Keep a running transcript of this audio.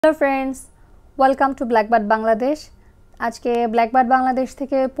Hello friends, welcome to blackbird Bangladesh. আজকে blackbird Bangladesh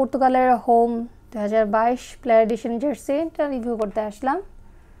থেকে পর্তুগালের হোম 2022 প্লেয়ার এডিশন জার্সিটা রিভিউ করতে আসলাম।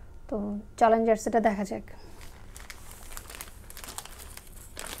 তো চলেন জার্সিটা দেখা যাক।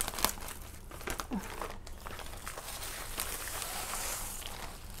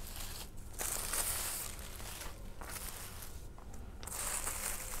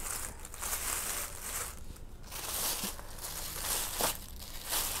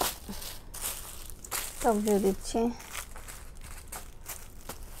 টপ ভিউ দিচ্ছি।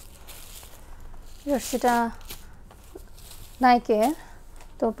 জার্সিটা নাইকের,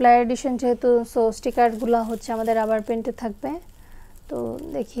 তো প্লেয়ার এডিশন যেহেতু, সো স্টিকারগুলো হচ্ছে আমাদের আবার প্রিন্টে থাকবে। তো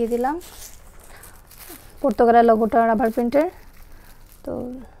দেখিয়ে দিলাম পর্তুগালের লোগোটা রাবার প্রিন্টের। তো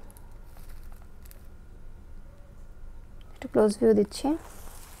একটু ক্লোজ ভিউ দিচ্ছি,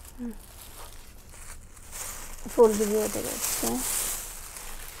 ফুল ভিডিও দেখাচ্ছি।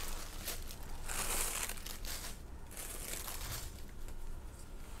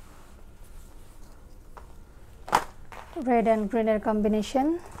 রেড অ্যান্ড গ্রিনের কম্বিনেশন,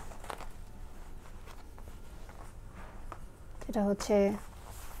 এটা হচ্ছে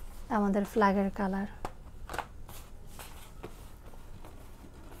আমাদের ফ্ল্যাগের কালার।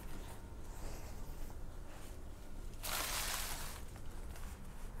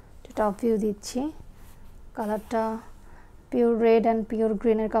 টপ ভিউ দিচ্ছি, কালারটা পিওর রেড অ্যান্ড পিওর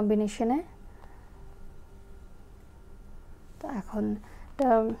গ্রিনের কম্বিনেশনে। তো এখন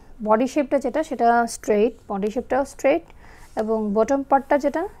বডি শেপটা যেটা, সেটা স্ট্রেট, বডি শেপটাও স্ট্রেট, এবং বটম পার্টটা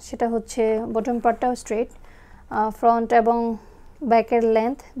যেটা, সেটা হচ্ছে বটম পার্টটাও স্ট্রেট। ফ্রন্ট এবং ব্যাকের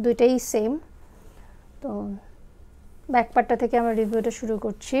লেন্থ দুইটাই সেম। তো ব্যাক পার্টটা থেকে আমরা রিভিউটা শুরু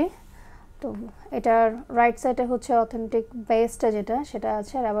করছি। তো এটার রাইট সাইডে হচ্ছে অথেন্টিক বেসটা যেটা, সেটা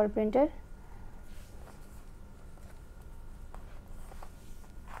আছে রাবার প্রিন্টের।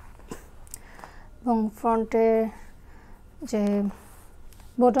 এবং ফ্রন্টের যে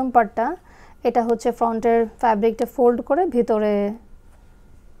বটম পার্টটা, এটা হচ্ছে ফ্রন্টের ফ্যাব্রিকটা ফোল্ড করে ভিতরে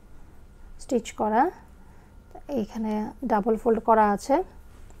স্টিচ করা। এইখানে ডাবল ফোল্ড করা আছে,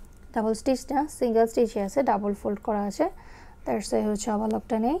 ডাবল স্টিচ না, সিঙ্গেল স্টিচই আছে, ডাবল ফোল্ড করা আছে। তার সাথে হচ্ছে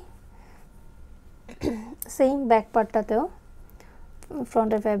ওভারলকটা নেই। সেম ব্যাক পার্টটাতেও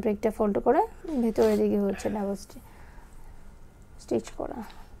ফ্রন্টের ফ্যাব্রিকটা ফোল্ড করে ভিতরের দিকে হচ্ছে ডাবল স্টিচ করা।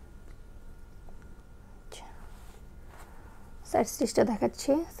 সাইড স্টিচটা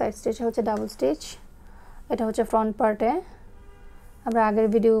দেখাচ্ছি। সাইড স্টিচ হচ্ছে ডাবল স্টিচ। এটা হচ্ছে ফ্রন্ট পার্টে। আমরা আগের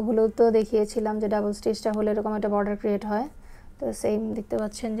ভিডিওগুলোতেও দেখিয়েছিলাম যে ডাবল স্টিচটা হলে এরকম একটা বর্ডার ক্রিয়েট হয়। তো সেম দেখতে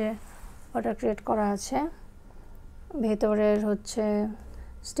পাচ্ছেন যে বর্ডার ক্রিয়েট করা আছে। ভেতরের হচ্ছে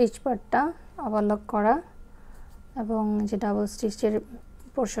স্টিচ পার্টটা ওভারলক করা, এবং যে ডাবল স্টিচের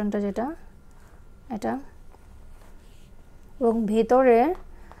পোর্শনটা যেটা, এটা, এবং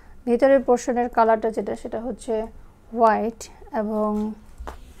ভেতরের পোর্শনের কালারটা যেটা, সেটা হচ্ছে হোয়াইট। এবং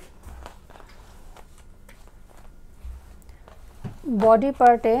বডি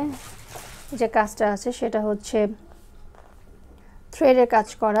পার্টে যে কাজটা আছে সেটা হচ্ছে থ্রেডের কাজ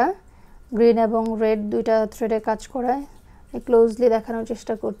করা, গ্রিন এবং রেড দুইটা থ্রেডের কাজ করা। ক্লোজলি দেখানোর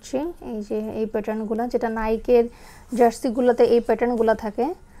চেষ্টা করছি। এই যে এই প্যাটার্নগুলো, যেটা নাইকের জার্সিগুলোতে এই প্যাটার্নগুলো থাকে,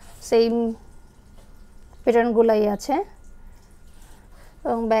 সেম প্যাটার্নগুলাই আছে।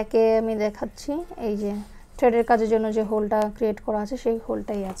 এবং ব্যাকে আমি দেখাচ্ছি, এই যে থ্রেডের কাজের জন্য যে হোলটা ক্রিয়েট করা আছে, সেই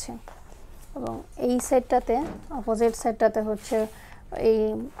হোলটাই আছে। এবং এই সাইডটাতে, অপোজিট সাইডটাতে হচ্ছে এই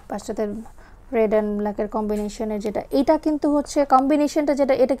পাশটাতে রেড অ্যান্ড ব্ল্যাকের কম্বিনেশনের যেটা, এটা কিন্তু হচ্ছে কম্বিনেশনটা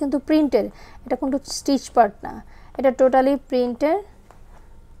যেটা, এটা কিন্তু প্রিন্টের, এটা কিন্তু স্টিচ পার্ট না, এটা টোটালি প্রিন্ট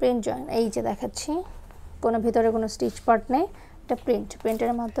জয়েন। এই যে দেখাচ্ছি, কোনো ভিতরে কোনো স্টিচ পার্ট নেই, এটা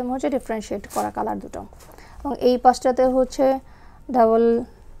প্রিন্টের মাধ্যমে হচ্ছে ডিফারেন্সিয়েট করা কালার দুটো। এবং এই পাশটাতে হচ্ছে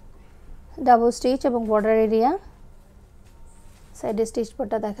ডাবল স্টিচ এবং বর্ডার এরিয়া। সাইডে স্টিচ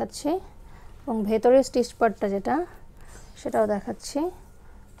পার্টটা দেখাচ্ছি, এবং ভেতরে স্টিচ পার্টটা যেটা, সেটাও দেখাচ্ছি,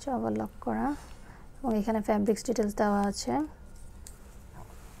 ওভারলক করা। এবং এখানে ফ্যাব্রিক্স ডিটেলস দেওয়া আছে।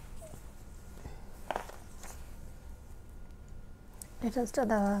 ডিটেলসটা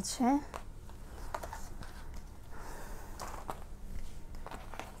দেওয়া আছে।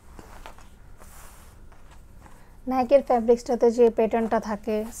 নাইকের ফ্যাব্রিক্সটাতে যে প্যাটার্নটা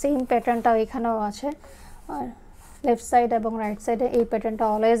থাকে, সেম প্যাটার্নটাও এখানেও আছে। আর লেফট সাইড এবং রাইট সাইডে এই প্যাটার্নটা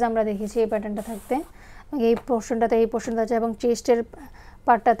অলওয়েজ আমরা দেখেছি এই প্যাটার্নটা থাকতে। এই পোর্শনটাতে আছে, এবং চেস্টের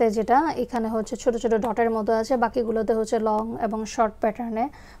পার্টটাতে যেটা, এখানে হচ্ছে ছোট ছোট ডটের মতো আছে, বাকিগুলোতে হচ্ছে লং এবং শর্ট প্যাটার্নে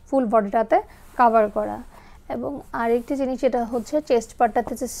ফুল বডিটাতে কাভার করা। এবং আরেকটি জিনিস যেটা হচ্ছে, চেস্ট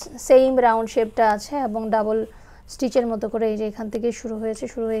পার্টটাতে যে সেম রাউন্ড শেপটা আছে, এবং ডাবল স্টিচের মতো করে এই যে এখান থেকে শুরু হয়ে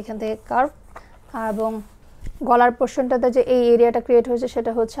এখান থেকে কার্ভ, এবং গলার পোর্শনটাতে যে এই এরিয়াটা ক্রিয়েট হয়েছে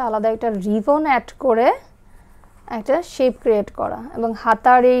সেটা হচ্ছে আলাদা একটা রিবন অ্যাড করে একটা শেপ ক্রিয়েট করা, এবং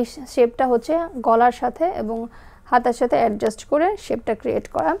হাতার এই শেপটা হচ্ছে গলার সাথে এবং হাতার সাথে অ্যাডজাস্ট করে শেপটা ক্রিয়েট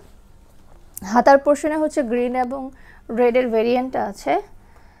করা। হাতার পোর্শনে হচ্ছে গ্রিন এবং রেডের ভেরিয়েন্ট আছে,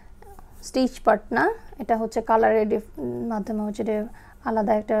 স্টিচ পার্ট না, এটা হচ্ছে কালারের মাধ্যমে হচ্ছে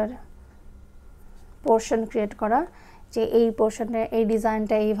আলাদা একটা পোর্শন ক্রিয়েট করা, যে এই পোর্শনে এই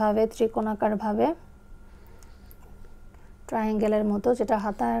ডিজাইনটা এইভাবে ত্রিকোণাকারভাবে ট্রায়াঙ্গেলের মতো, যেটা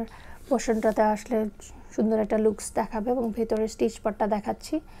হাতার পোর্শনটাতে আসলে সুন্দর একটা লুকস দেখাবে, এবং ভেতরে স্টিচ পার্টটা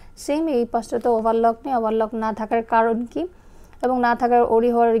দেখাচ্ছি। সেম এই পাশটাতে ওভারলক নেই, ওভারলক না থাকার কারণ কি, এবং না থাকার ওরি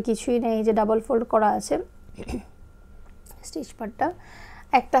হওয়ার কিছুই নেই, যে ডাবল ফোল্ড করা আছে স্টিচ পার্টটা।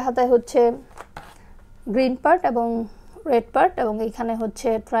 একটা হাতায় হচ্ছে গ্রিন পার্ট এবং রেড পার্ট, এবং এখানে হচ্ছে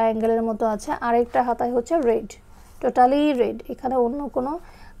ট্রায়াঙ্গেলের মতো আছে, আরেকটা হাতায় হচ্ছে রেড, টোটালি রেড, এখানে অন্য কোনো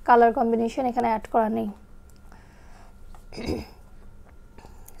কালার কম্বিনেশন এখানে অ্যাড করা নেই,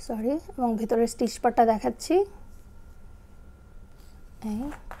 সরি। এবং ভিতরে স্টিচ পার্টটা দেখাচ্ছি।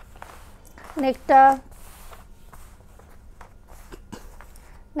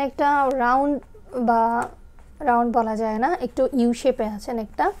 নেকটা রাউন্ড বা রাউন্ড বলা যায় না, একটু ইউ শেপে আছে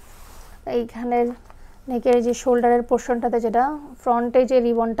নেকটা। এইখানের নেকের যে শোল্ডারের পোর্শনটাতে যেটা ফ্রন্টে যে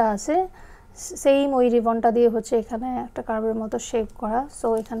রিবনটা আছে, সেম ওই রিবনটা দিয়ে হচ্ছে এখানে একটা কার্ভের মতো শেপ করা। সো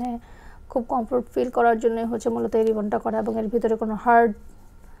এখানে খুব কমফোর্ট ফিল করার জন্য হচ্ছে মূলত এই রিবনটা করা, এবং এর ভিতরে কোনো হার্ড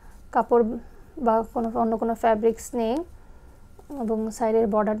কাপড় বা কোনো অন্য কোনো ফ্যাব্রিক্স নেই, এবং সাইডের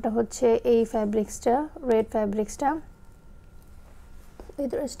বর্ডারটা হচ্ছে এই ফ্যাব্রিক্সটা, রেড ফ্যাব্রিক্সটা।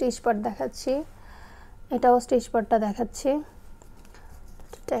 ভিতরে স্টিচ পার্ট দেখাচ্ছি, এটাও স্টিচ পার্টটা দেখাচ্ছি,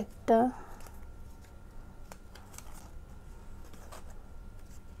 একটা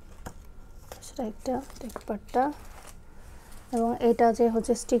একটা টেক পার্টটা, এবং এটা যে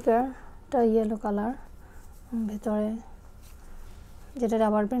হচ্ছে স্টিকারটা ইয়েলো কালার, ভেতরে যেটা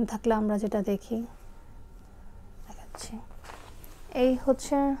রাবার ব্যান্ড থাকলে আমরা যেটা দেখি দেখাচ্ছি। এই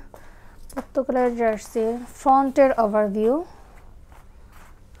হচ্ছে পর্তুগালের জার্সির ফ্রন্টের ওভারভিউ,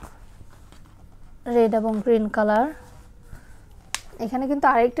 রেড এবং গ্রিন কালার। এখানে কিন্তু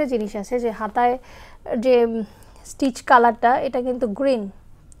আরেকটা জিনিস আছে, যে হাতায় যে স্টিচ কালারটা এটা কিন্তু গ্রিন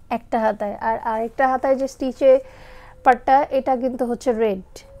একটা হাতায়, আর আরেকটা হাতায় যে স্টিচে পার্টটা এটা কিন্তু হচ্ছে রেড।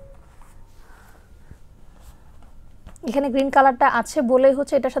 এখানে গ্রিন কালারটা আছে বলেই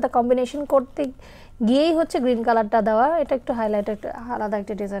হচ্ছে এটার সাথে কম্বিনেশন করতে গিয়েই হচ্ছে গ্রিন কালারটা দেওয়া, এটা একটু হাইলাইট, একটা আলাদা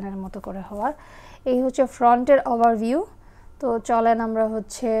একটা ডিজাইনের মতো করে হওয়ার। এই হচ্ছে ফ্রন্টের ওভারভিউ। তো চলেন আমরা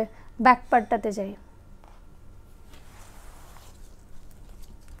হচ্ছে ব্যাক পার্টটাতে যাই।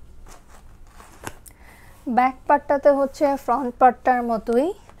 ব্যাক পার্টটাতে হচ্ছে ফ্রন্ট পার্টটার মতোই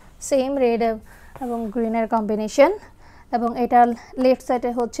সেম রেড এবং গ্রিনের কম্বিনেশন, এবং এটার লেফট সাইডে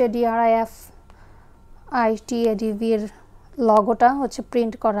হচ্ছে DRIF ITADVর লগোটা হচ্ছে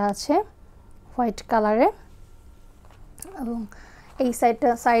প্রিন্ট করা আছে হোয়াইট কালারে, এবং এই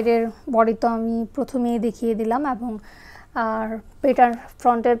সাইডের বডি তো আমি প্রথমেই দেখিয়ে দিলাম, এবং আর প্যাটার্ন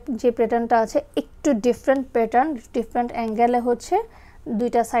ফ্রন্টের যে প্যাটার্নটা আছে একটু ডিফারেন্ট প্যাটার্ন, ডিফারেন্ট অ্যাঙ্গেলে হচ্ছে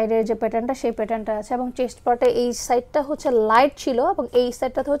দুইটা সাইডের যে প্যাটার্নটা সেই প্যাটার্নটা আছে, এবং চেস্ট পার্টে এই সাইডটা হচ্ছে লাইট ছিল এবং এই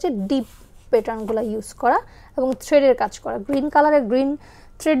সাইডটাতে হচ্ছে ডিপ প্যাটার্নগুলো ইউজ করা এবং থ্রেডের কাজ করা, গ্রিন কালারের গ্রিন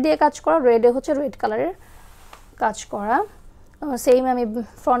থ্রেড দিয়ে কাজ করা, রেডে হচ্ছে রেড কালারের কাজ করা। সেম আমি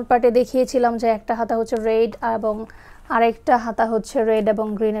ফ্রন্ট পার্টে দেখিয়েছিলাম যে একটা হাতা হচ্ছে রেড এবং আরেকটা হাতা হচ্ছে রেড এবং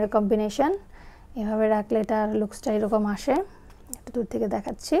গ্রিনের কম্বিনেশন। এভাবে রাখলে এটার লুকসটা এরকম আসে, একটু দূর থেকে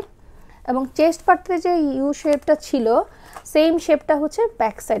দেখাচ্ছি। এবং চেস্ট পার্টে যে ইউ শেপটা ছিল সেম শেপটা হচ্ছে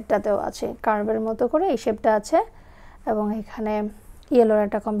ব্যাক সাইডটাতেও আছে, কার্ভের মতো করে এই শেপটা আছে, এবং এখানে ইয়েলোর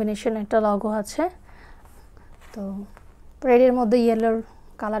একটা কম্বিনেশন একটা লগো আছে। তো রেডের মধ্যে ইয়েলোর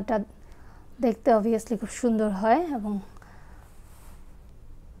কালারটা দেখতে অবভিয়াসলি খুব সুন্দর হয় এবং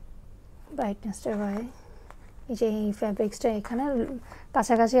ব্রাইটনেসটা হয়। এই যে এই ফ্যাব্রিক্সটা এখানে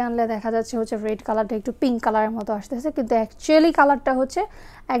কাছাকাছি আনলে দেখা যাচ্ছে হচ্ছে রেড কালারটা একটু পিঙ্ক কালারের মতো আসতেছে, কিন্তু অ্যাকচুয়ালি কালারটা হচ্ছে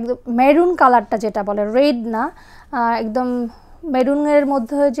একদম মেরুন কালারটা, যেটা বলে রেড না, একদম মেরুনের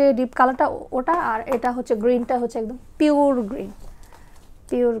মধ্যে যে ডিপ কালারটা ওটা, আর এটা হচ্ছে গ্রিনটা হচ্ছে একদম পিওর গ্রিন,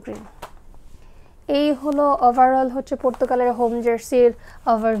 পিওর গ্রিন। এই হলো ওভারঅল হচ্ছে পর্তুগালের হোম জার্সির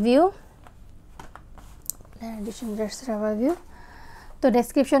ওভারভিউ, জার্সির ওভারভিউ। তো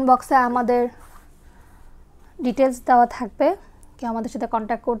ডেসক্রিপশন বক্সে আমাদের ডিটেলস দেওয়া থাকবে, কেউ আমাদের সাথে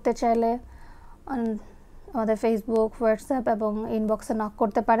কন্ট্যাক্ট করতে চাইলে আমাদের ফেসবুক, হোয়াটসঅ্যাপ এবং ইনবক্সে নক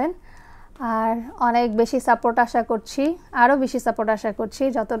করতে পারেন। আর অনেক বেশি সাপোর্ট আশা করছি, আরও বেশি সাপোর্ট আশা করছি,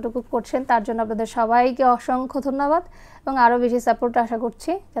 যতটুকু করছেন তার জন্য আপনাদের সবাইকে অসংখ্য ধন্যবাদ, এবং আরও বেশি সাপোর্ট আশা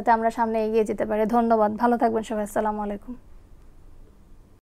করছি যাতে আমরা সামনে এগিয়ে যেতে পারি। ধন্যবাদ, ভালো থাকবেন সবাই, আসসালামু আলাইকুম।